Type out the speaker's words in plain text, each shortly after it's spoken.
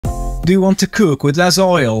Do you want to cook with less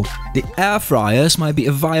oil? The air fryers might be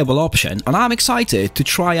a viable option, and I'm excited to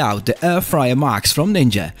try out the Air Fryer Max from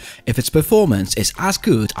Ninja if its performance is as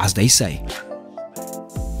good as they say.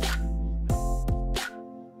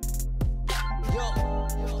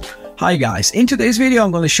 Hi guys, in today's video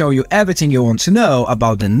I'm going to show you everything you want to know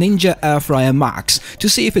about the Ninja Air Fryer Max to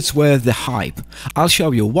see if it's worth the hype. I'll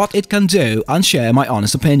show you what it can do and share my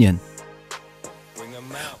honest opinion.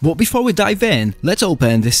 But before we dive in, let's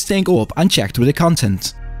open this thing up and check through the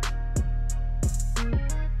content.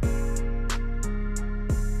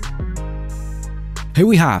 Here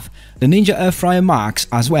we have the Ninja Air Fryer Max,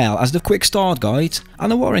 as well as the quick start guide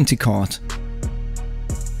and a warranty card.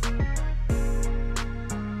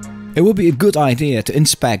 It would be a good idea to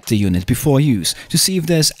inspect the unit before use to see if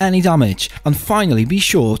there's any damage, and finally be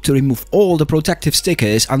sure to remove all the protective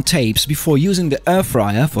stickers and tapes before using the air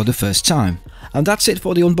fryer for the first time. And that's it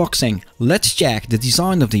for the unboxing. Let's check the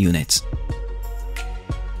design of the unit.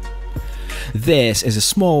 This is a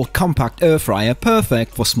small compact air fryer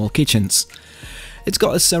perfect for small kitchens. It's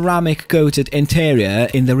got a ceramic coated interior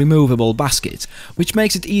in the removable basket, which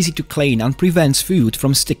makes it easy to clean and prevents food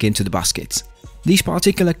from sticking to the basket. This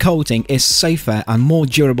particular coating is safer and more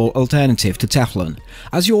durable alternative to Teflon.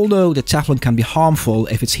 As you all know, the Teflon can be harmful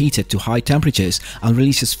if it's heated to high temperatures and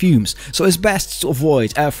releases fumes, so it's best to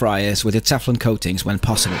avoid air fryers with the Teflon coatings when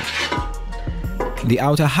possible. The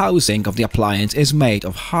outer housing of the appliance is made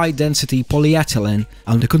of high-density polyethylene,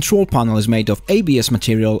 and the control panel is made of ABS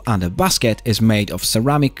material, and the basket is made of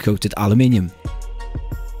ceramic-coated aluminium.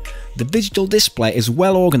 The digital display is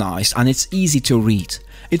well organized and it's easy to read.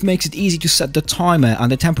 It makes it easy to set the timer and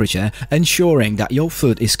the temperature, ensuring that your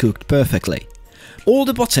food is cooked perfectly. All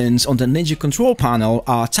the buttons on the Ninja control panel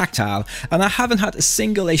are tactile, and I haven't had a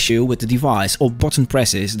single issue with the device or button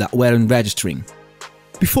presses that weren't registering.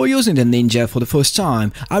 Before using the Ninja for the first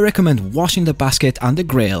time, I recommend washing the basket and the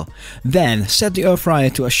grill. Then set the air fryer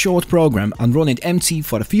to a short program and run it empty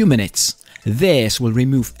for a few minutes. This will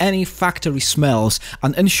remove any factory smells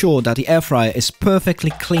and ensure that the air fryer is perfectly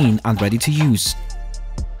clean and ready to use.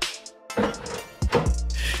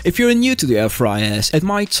 If you're new to the air fryers, it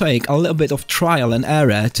might take a little bit of trial and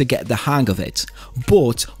error to get the hang of it,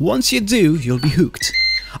 but once you do, you'll be hooked.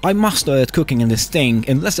 I mastered cooking in this thing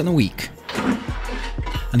in less than a week.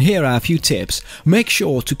 And here are a few tips. Make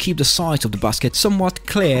sure to keep the sides of the basket somewhat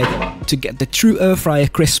clear to get the true air fryer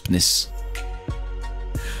crispness.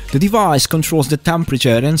 The device controls the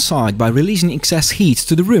temperature inside by releasing excess heat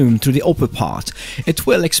to the room through the upper part. It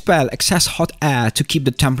will expel excess hot air to keep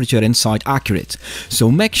the temperature inside accurate,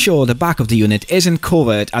 so make sure the back of the unit isn't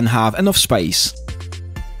covered and have enough space.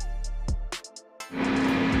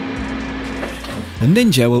 The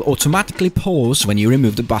Ninja will automatically pause when you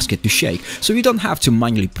remove the basket to shake, so you don't have to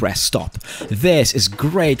manually press stop. This is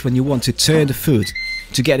great when you want to turn the food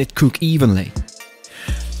to get it cooked evenly.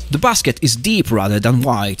 The basket is deep rather than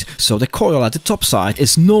wide, so the coil at the top side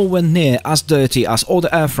is nowhere near as dirty as other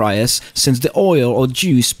air fryers, since the oil or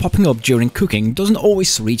juice popping up during cooking doesn't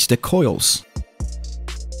always reach the coils.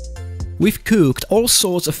 We've cooked all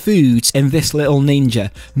sorts of foods in this little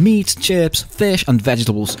Ninja: meat, chips, fish and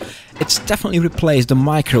vegetables. It's definitely replaced the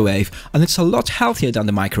microwave, and it's a lot healthier than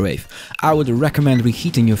the microwave. I would recommend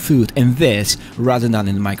reheating your food in this rather than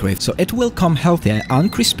in the microwave, so it will come healthier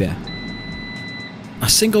and crispier. A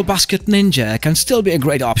single basket Ninja can still be a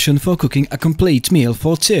great option for cooking a complete meal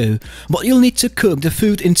for two, but you'll need to cook the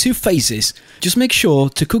food in two phases. Just make sure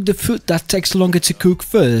to cook the food that takes longer to cook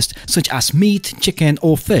first, such as meat, chicken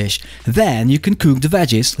or fish. Then you can cook the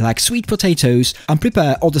veggies like sweet potatoes and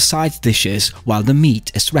prepare other side dishes while the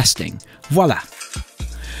meat is resting. Voila!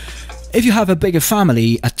 If you have a bigger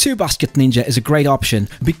family, a 2-basket Ninja is a great option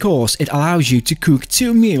because it allows you to cook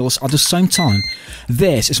 2 meals at the same time.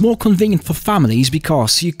 This is more convenient for families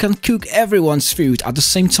because you can cook everyone's food at the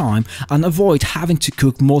same time and avoid having to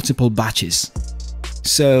cook multiple batches.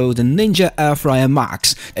 So the Ninja Air Fryer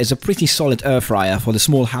Max is a pretty solid air fryer for the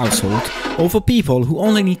small household or for people who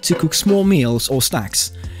only need to cook small meals or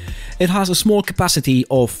snacks. It has a small capacity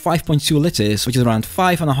of 5.2 liters, which is around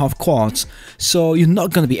 5.5 quarts, so you're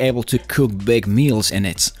not going to be able to cook big meals in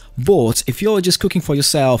it. But if you're just cooking for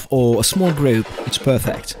yourself or a small group, it's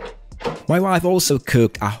perfect. My wife also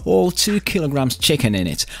cooked a whole 2 kilograms chicken in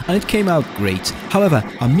it, and it came out great. However,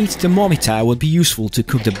 a meat thermometer would be useful to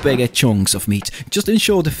cook the bigger chunks of meat, just to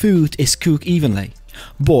ensure the food is cooked evenly.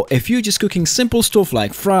 But if you're just cooking simple stuff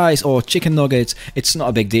like fries or chicken nuggets, it's not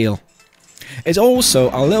a big deal. It's also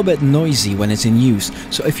a little bit noisy when it's in use,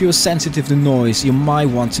 so if you're sensitive to noise, you might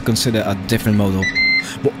want to consider a different model.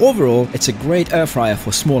 But overall, it's a great air fryer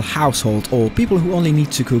for small household or people who only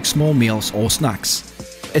need to cook small meals or snacks.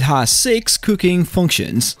 It has 6 cooking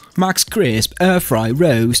functions: max crisp, air fry,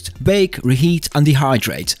 roast, bake, reheat and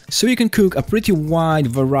dehydrate. So you can cook a pretty wide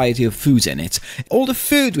variety of foods in it. All the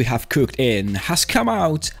food we have cooked in has come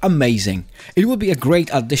out amazing. It would be a great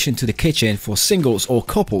addition to the kitchen for singles or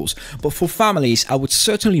couples, but for families I would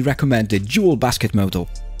certainly recommend the dual basket model.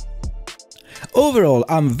 Overall,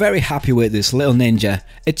 I'm very happy with this little Ninja.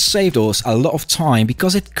 It saved us a lot of time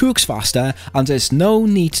because it cooks faster and there's no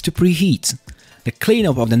need to preheat. The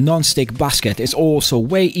cleanup of the non-stick basket is also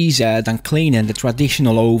way easier than cleaning the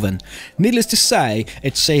traditional oven. Needless to say,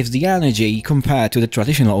 it saves the energy compared to the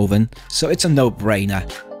traditional oven, so it's a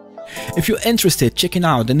no-brainer. If you're interested checking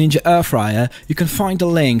out the Ninja air fryer, you can find the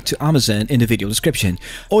link to Amazon in the video description,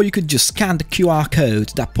 or you could just scan the QR code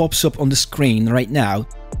that pops up on the screen right now.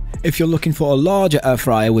 If you're looking for a larger air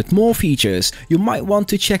fryer with more features, you might want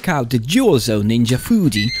to check out the Dual Zone Ninja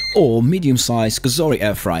Foodie or medium-sized Kazori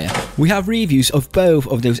air fryer. We have reviews of both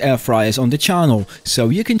of those air fryers on the channel, so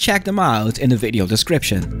you can check them out in the video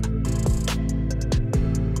description.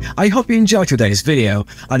 I hope you enjoyed today's video,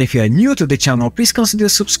 and if you are new to the channel, please consider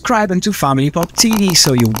subscribing to Family Pop TV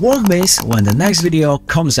so you won't miss when the next video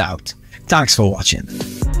comes out. Thanks for watching.